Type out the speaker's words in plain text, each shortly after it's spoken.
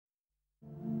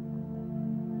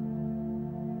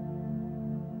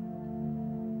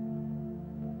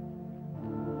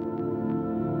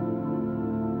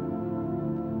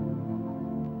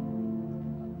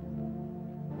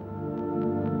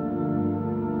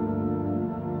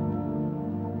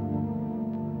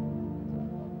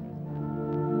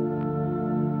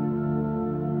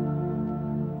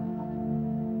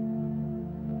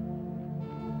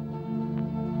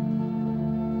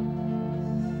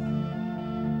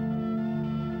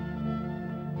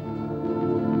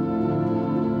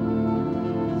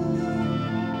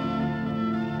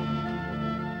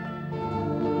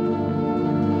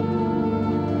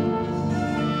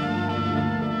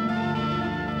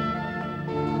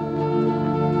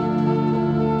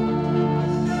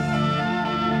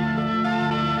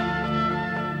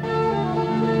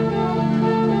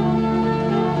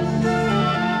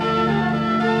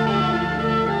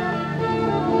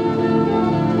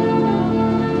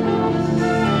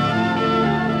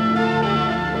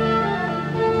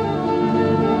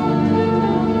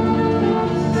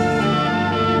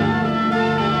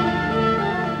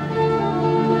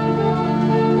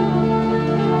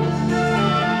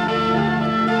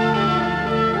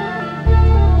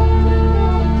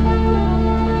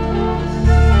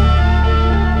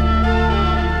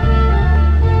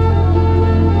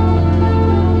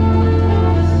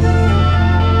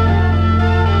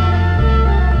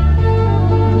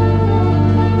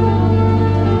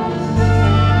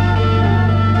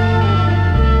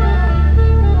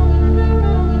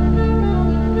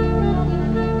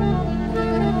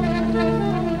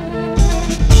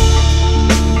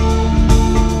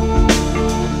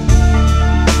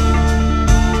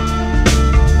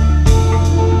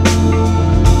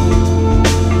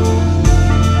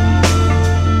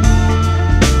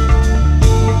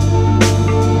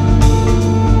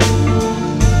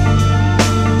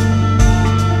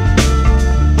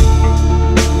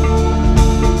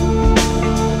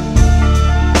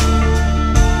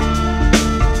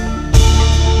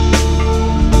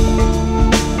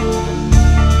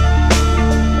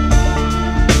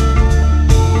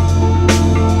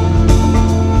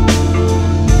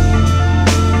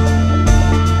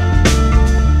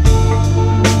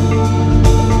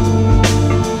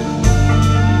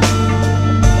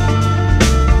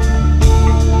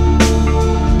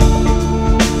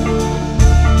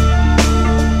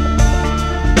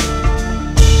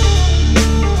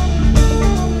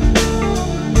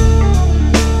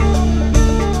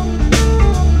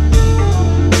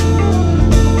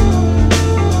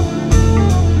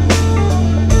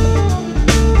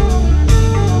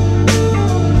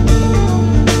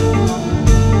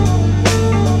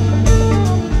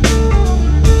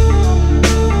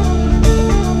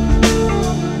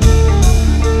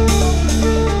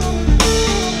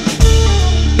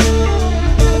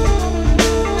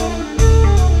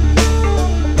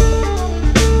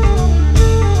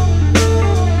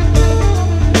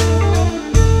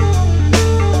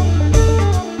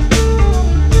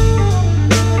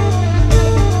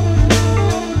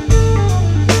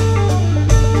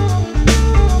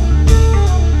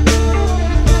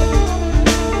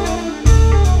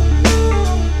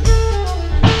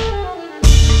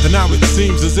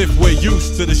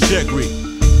to the shegri.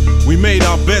 We made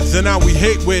our beds and now we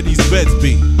hate where these beds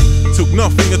be. Took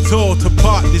nothing at all to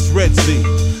part this Red Sea.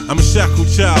 I'm a shackled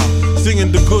child,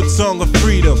 singing the good song of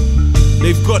freedom.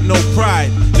 They've got no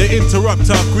pride, they interrupt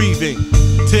our grieving.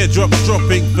 Teardrops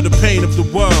dropping for the pain of the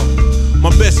world. My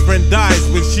best friend dies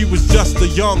when she was just a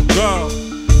young girl.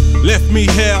 Left me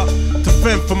here to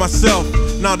fend for myself,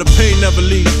 now the pain never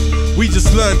leaves. We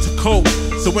just learn to cope,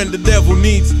 so when the devil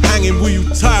needs hanging, will you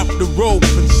tie up the rope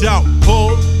and shout,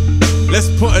 pull? Let's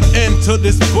put an end to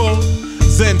this bull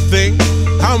Zen thing.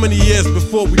 How many years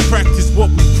before we practice what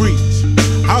we preach?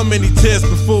 How many tears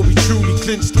before we truly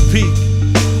clinch the peak?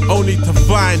 Only to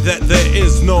find that there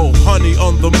is no honey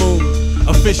on the moon.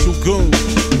 Official goon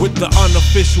with the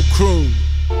unofficial croon.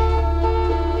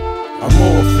 I'm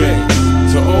all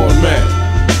things to all men,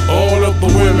 all of the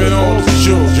women, all the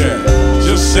children.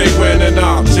 Just say when and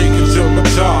I'll take it till my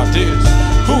tard is.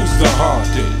 Who's the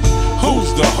hardest?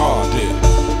 Who's the hardest?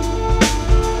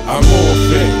 I'm all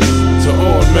things to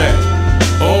all men,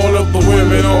 all of the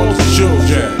women, all the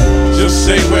children. Just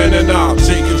say when and I'll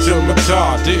take it till my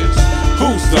tard is.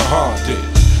 Who's the hardest?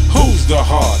 Who's the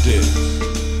hardest?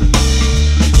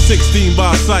 16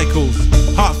 bar cycles,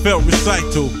 heartfelt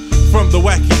recital. From the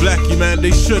wacky blackie man,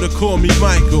 they should've called me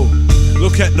Michael.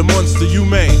 Look at the monster you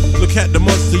made, look at the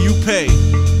monster you pay.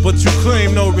 But you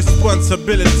claim no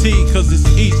responsibility, cause it's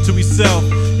each to himself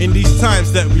in these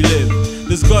times that we live.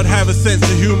 Does God have a sense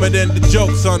of humor? Then the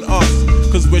joke's on us,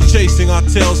 cause we're chasing our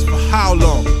tails for how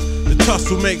long? The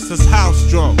tussle makes us how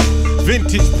strong?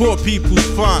 Vintage poor people's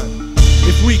fun.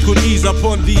 If we could ease up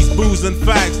on these booze and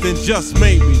fags, then just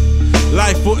maybe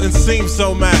life wouldn't seem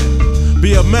so mad.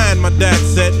 Be a man, my dad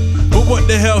said, but what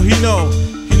the hell he know?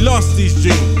 He lost these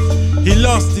dreams, he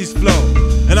lost his flow.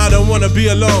 And I don't wanna be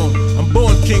alone, I'm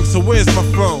born king, so where's my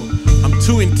throne? I'm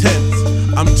too intense,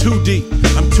 I'm too deep,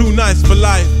 I'm too nice for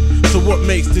life. So what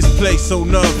makes this place so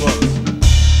nervous?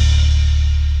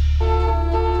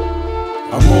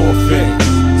 I'm all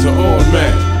things to all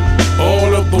men,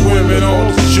 all of the women,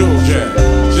 all the children.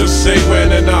 Just say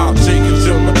when and I'll take it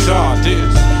till my tard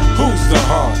is. Who's the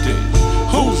hardest?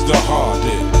 Who's the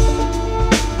hardest?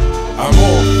 I'm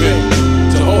all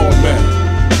things to all men,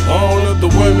 all of the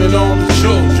women, all the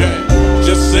children.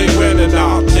 Just say when and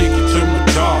I'll take it till my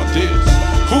tard is.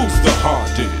 Who's the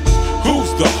hardest?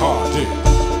 Who's the hardest?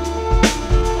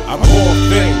 I'm all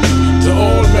things to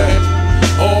all men,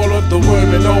 all of the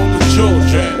women, all the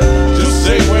children. Just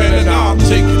say when and I'll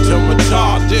take it till my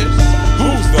tard is.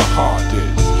 Who's the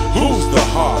hardest? Who's the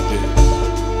hardest?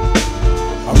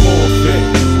 I'm all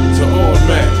things to all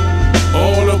men,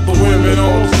 all of the women,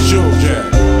 all the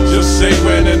children. Just say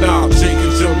when and I'll take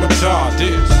it till my tard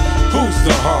is. Who's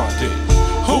the hardest?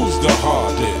 Who's the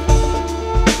hardest?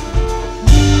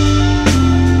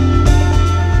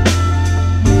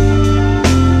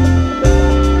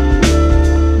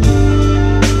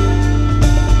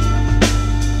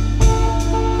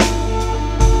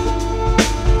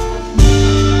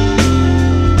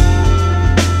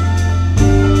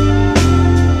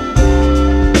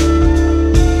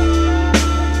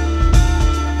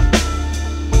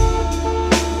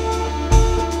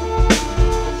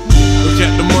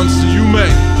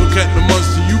 Look at the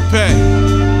monster you pay.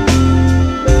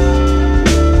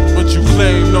 But you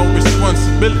claim no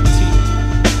responsibility,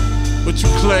 but you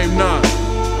claim none.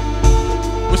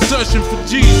 We're searching for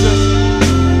Jesus,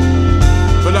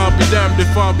 but I'll be damned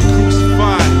if I'll be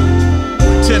crucified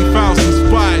with 10,000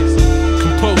 spies,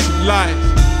 compulsive lies.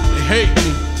 They hate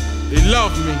me, they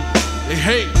love me, they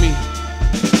hate me,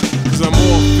 cause I'm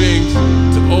all things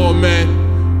to all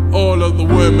men, all of the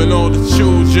women, all the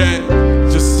children.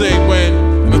 Just say when,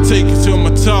 and I'll take it till my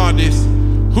TARDIS.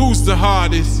 Who's the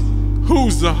hardest?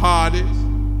 Who's the hardest?